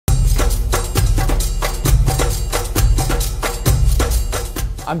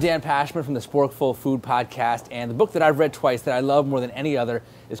I'm Dan Pashman from the Sporkful Food Podcast, and the book that I've read twice that I love more than any other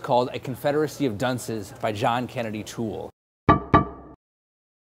is called A Confederacy of Dunces by John Kennedy Toole.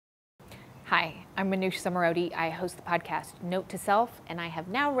 Hi, I'm Manoush Samarodi. I host the podcast Note to Self, and I have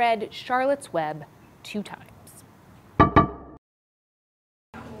now read Charlotte's Web 2 times.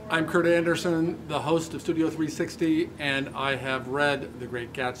 I'm Kurt Anderson, the host of Studio 360, and I have read The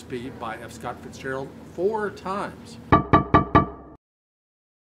Great Gatsby by F. Scott Fitzgerald 4 times.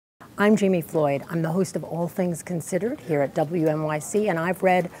 I'm Jamie Floyd. I'm the host of All Things Considered here at WNYC, and I've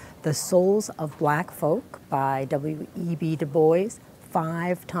read The Souls of Black Folk by W.E.B. Du Bois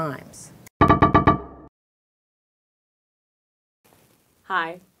 5 times.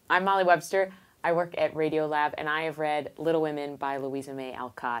 Hi, I'm Molly Webster. I work at Radiolab, and I have read Little Women by Louisa May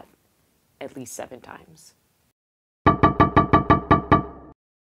Alcott at least 7 times.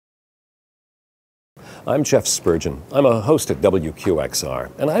 I'm Jeff Spurgeon. I'm a host at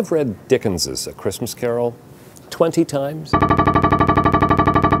WQXR, and I've read Dickens's A Christmas Carol 20 times.